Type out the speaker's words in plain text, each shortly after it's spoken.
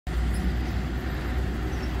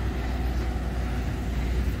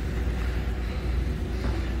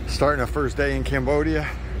Starting a first day in Cambodia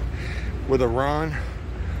with a run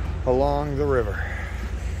along the river.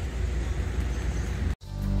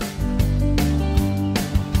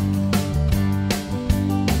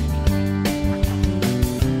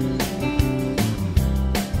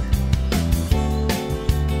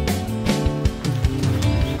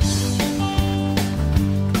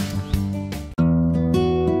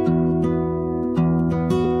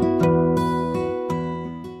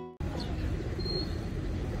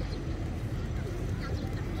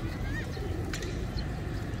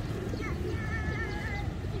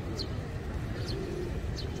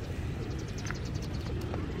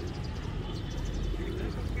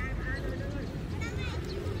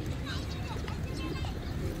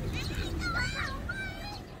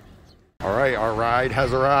 All right, our ride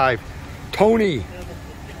has arrived. Tony.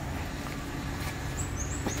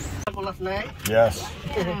 Last night. Yes.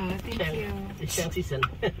 Thank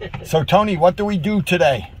you. So Tony, what do we do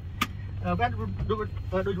today? What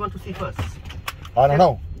do you want to see first? I don't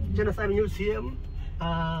know. Genocide Museum,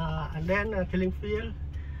 and then Killing Field.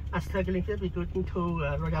 After Killing Field, we go into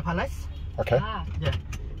Royal Palace. Okay. Yeah,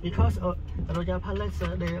 because Royal Palace,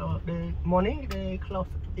 the morning they close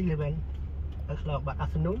 11 o'clock, but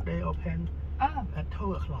afternoon they open at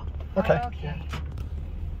 2 o'clock. Okay. Okay. Yeah.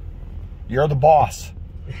 You're the boss.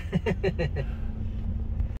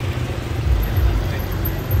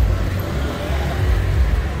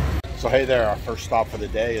 So hey there, our first stop for the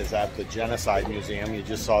day is at the Genocide Museum. You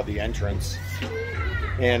just saw the entrance,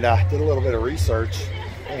 and did a little bit of research,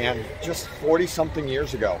 and just 40-something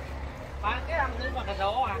years ago,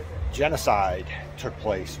 genocide took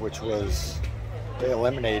place, which was, they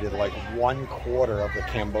eliminated like 1/4 of the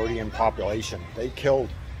Cambodian population. They killed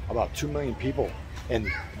about 2 million people, and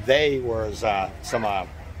they was some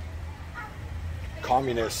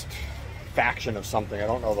communist faction of something. I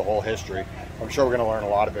don't know the whole history. I'm sure we're going to learn a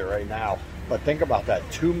lot of it right now. But think about that.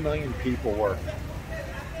 2 million people were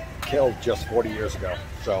killed just 40 years ago.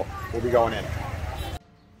 So we'll be going in.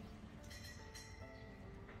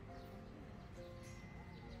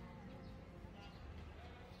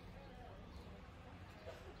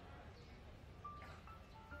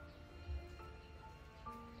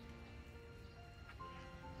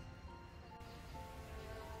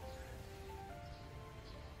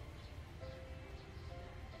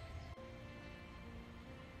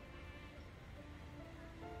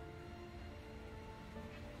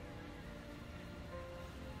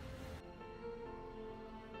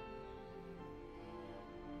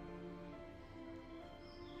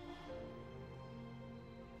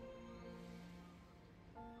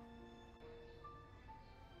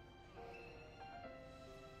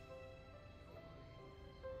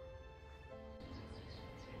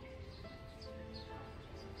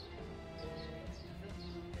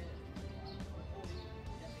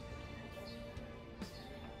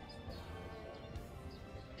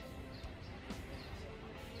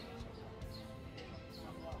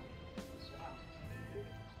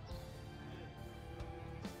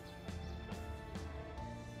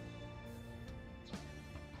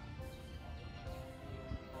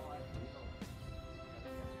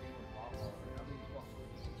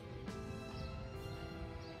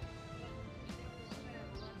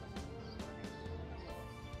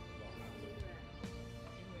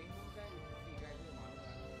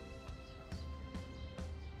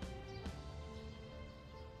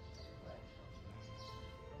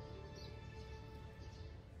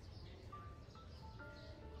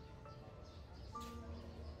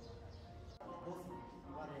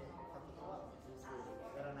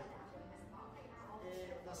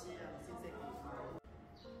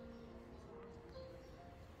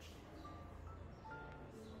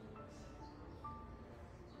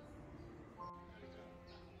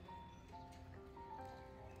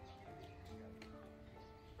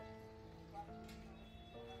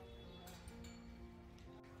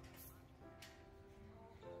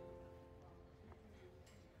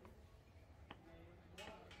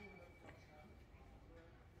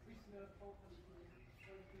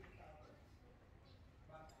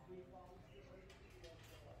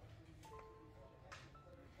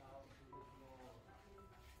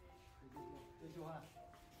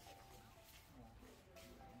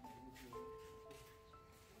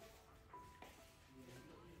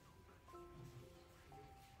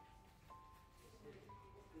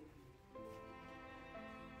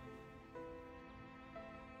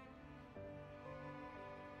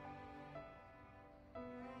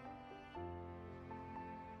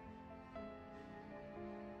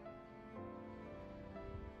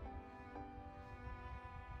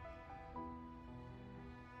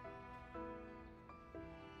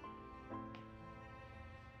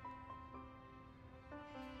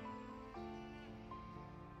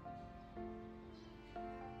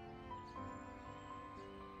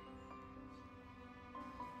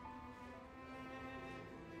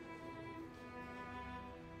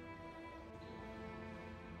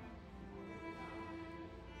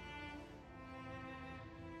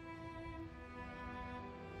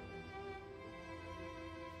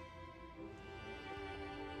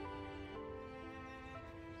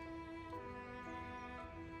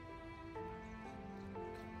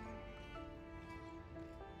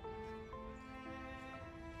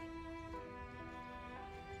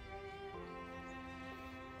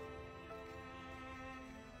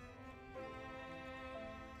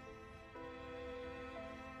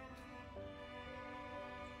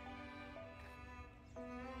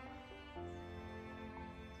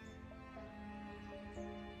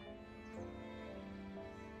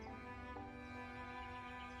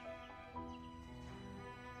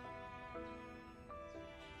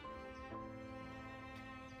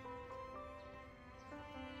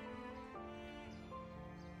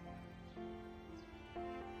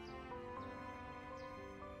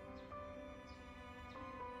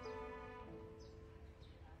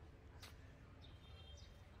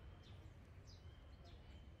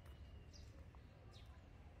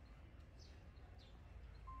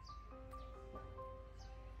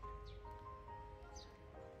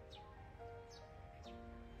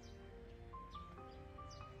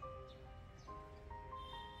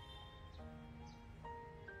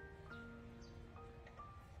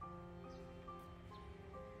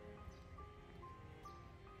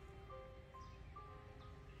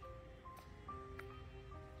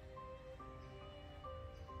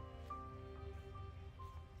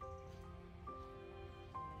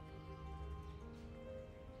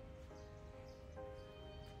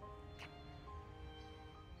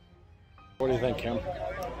 What do you think, Kim?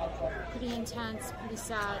 Pretty intense, pretty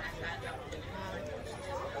sad.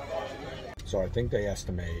 So I think they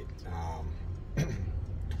estimate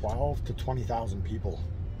 12 to 20,000 people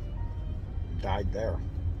died there.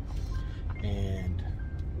 And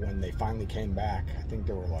when they finally came back, I think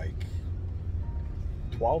there were like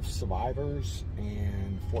 12 survivors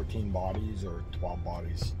and 14 bodies, or 12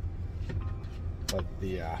 bodies. But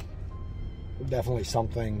the definitely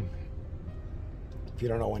something, if you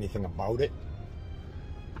don't know anything about it,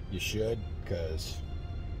 you should, because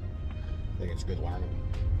I think it's a good learning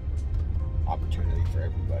opportunity for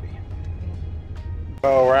everybody.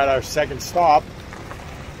 So we're at our second stop.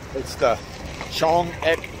 It's the Choeung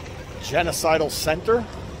Ek Genocidal Center.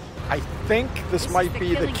 I think this might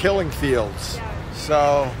be the Killing Fields. Yeah.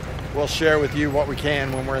 So we'll share with you what we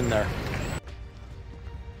can when we're in there.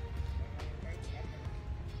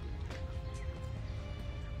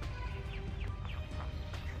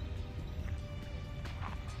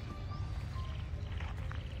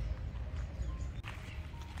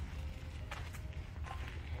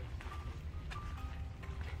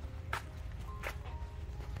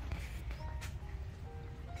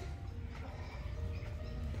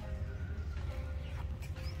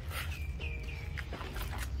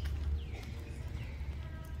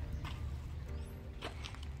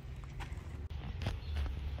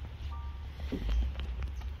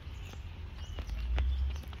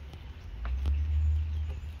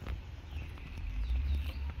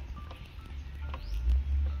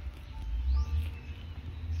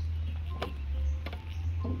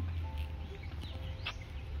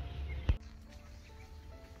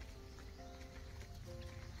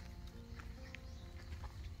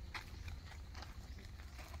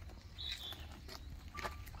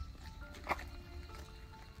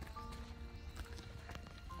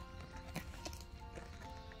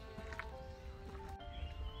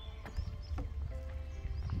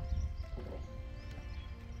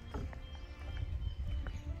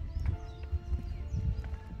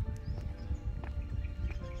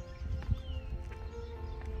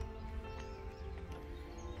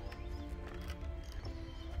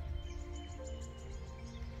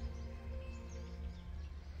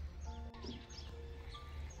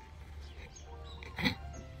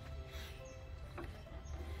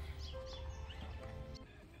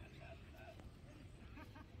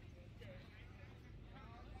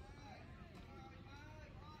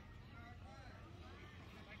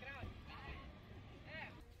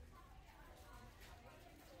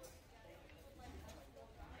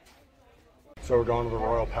 So we're going to the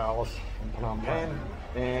Royal Palace in Phnom Penh,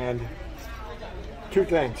 and two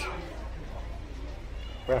things.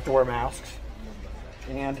 We have to wear masks,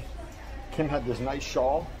 and Kim had this nice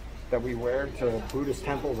shawl that we wear to Buddhist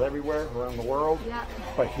temples everywhere around the world. Yeah.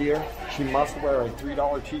 But here, she must wear a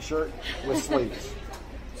 $3 t-shirt with sleeves.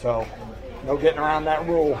 So, no getting around that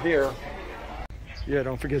rule here. Yeah,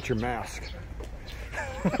 don't forget your mask.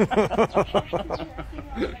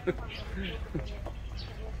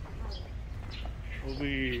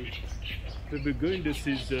 We're going to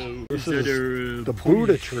see the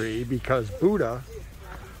Buddha tree, because Buddha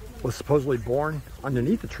was supposedly born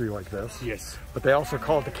underneath a tree like this. Yes. But they also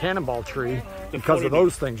call it the cannonball tree because of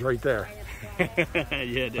those things right there. Yeah, that's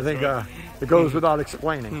I think right. it goes without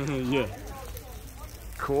explaining. Yeah.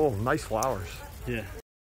 Cool, nice flowers. Yeah.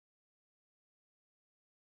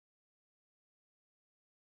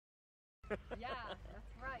 Yeah,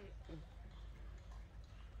 that's right.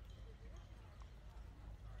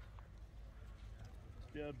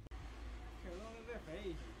 Yeah.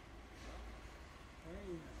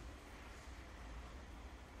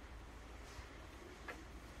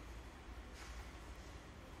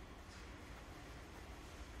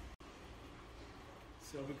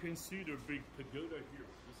 So we can see the big pagoda here.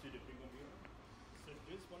 You see the big one here? So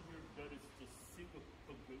this one here, that is the single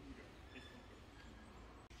pagoda. This one here.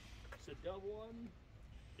 So that one,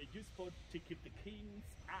 they used for to keep the king's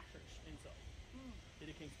ashes inside.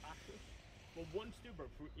 The king's ashes. For one stupa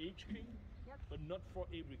for each king, but not for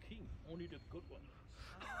every king. Only the good ones.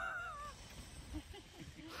 Who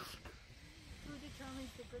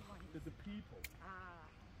determines the good ones? The people. Ah.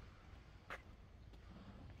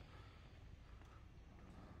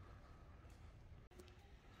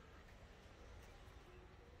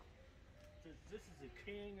 So this is the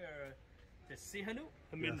king, the Sihanu.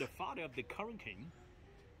 I mean, the father of the current king.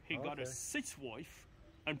 He got a 6 wives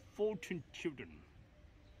and 14 children.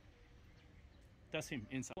 That's him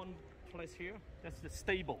inside. One place here, that's the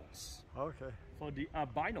stables. Okay. For the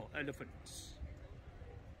albino elephants.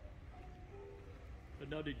 But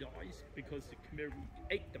now they died because the Khmer Rouge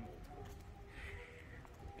ate them all.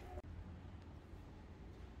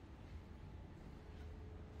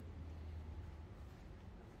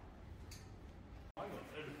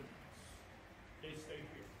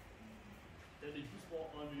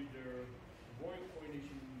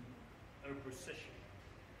 a procession.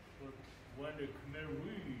 But when the Khmer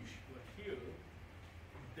Rouge were here,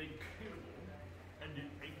 they killed them and they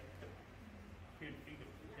ate them.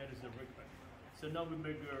 That is the record. So now we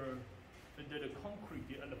make the concrete,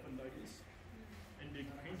 the elephant like this, and they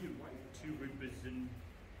painted white to represent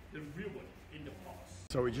the real one in the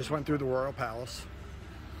past. So we just went through the Royal Palace,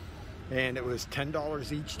 and it was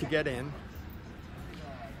 $10 each to get in,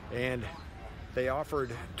 and they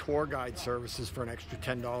offered tour guide services for an extra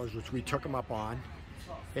 $10, which we took them up on,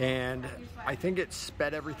 and I think it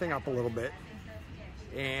sped everything up a little bit,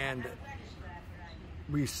 and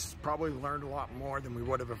we probably learned a lot more than we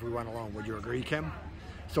would have if we went alone. Would you agree, Kim?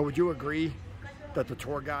 So would you agree that the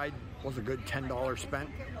tour guide was a good $10 spent?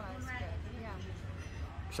 I think it was good, yeah.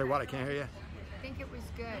 Say what? I can't hear you. I think it was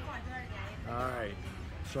good. All right.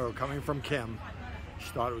 So coming from Kim, she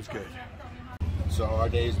thought it was good. So our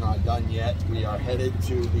day's not done yet. We are headed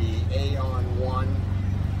to the Aeon 1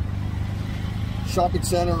 shopping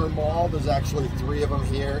center or mall. There's actually 3 of them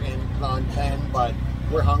here in Phnom Penh, but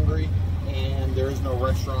we're hungry and there is no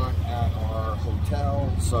restaurant at our hotel,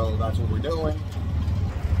 so that's what we're doing.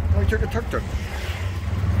 We took a tuk-tuk.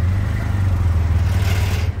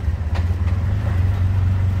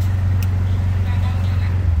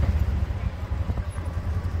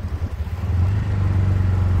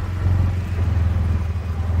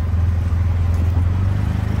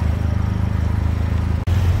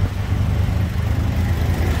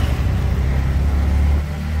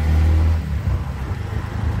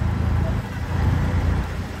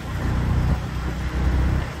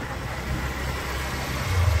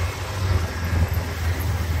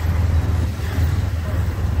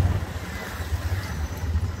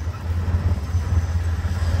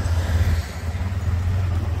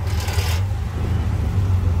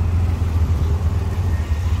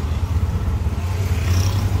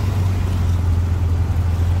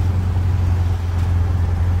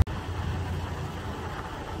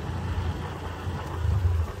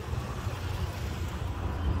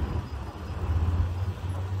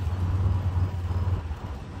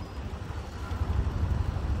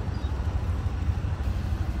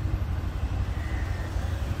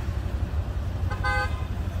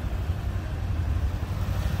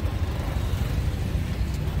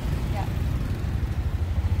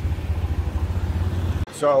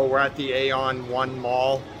 So we're at the Aeon 1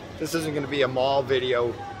 mall. This isn't going to be a mall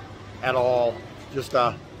video at all, just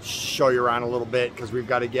to show you around a little bit because we've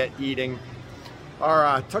got to get eating.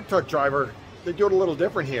 Our tuk-tuk driver, they do it a little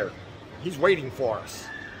different here. He's waiting for us.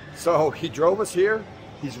 So he drove us here,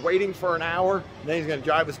 he's waiting for an hour, and then he's going to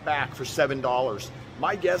drive us back for $7.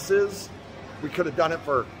 My guess is we could have done it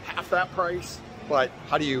for half that price, but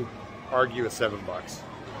how do you argue with $7?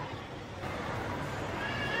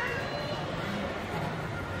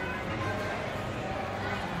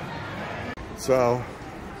 So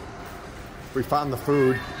we found the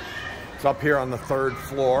food. It's up here on the 3rd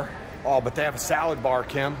floor. Oh, but they have a salad bar,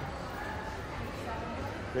 Kim.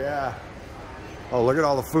 Yeah. Oh, look at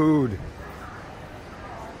all the food.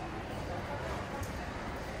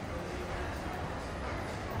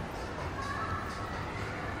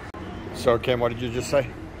 So, Kim, what did you just say?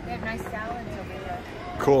 They have nice salads over here.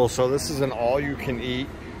 Cool. So this is an all-you-can-eat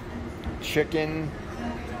chicken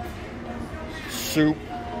soup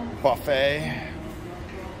buffet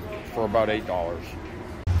for about $8.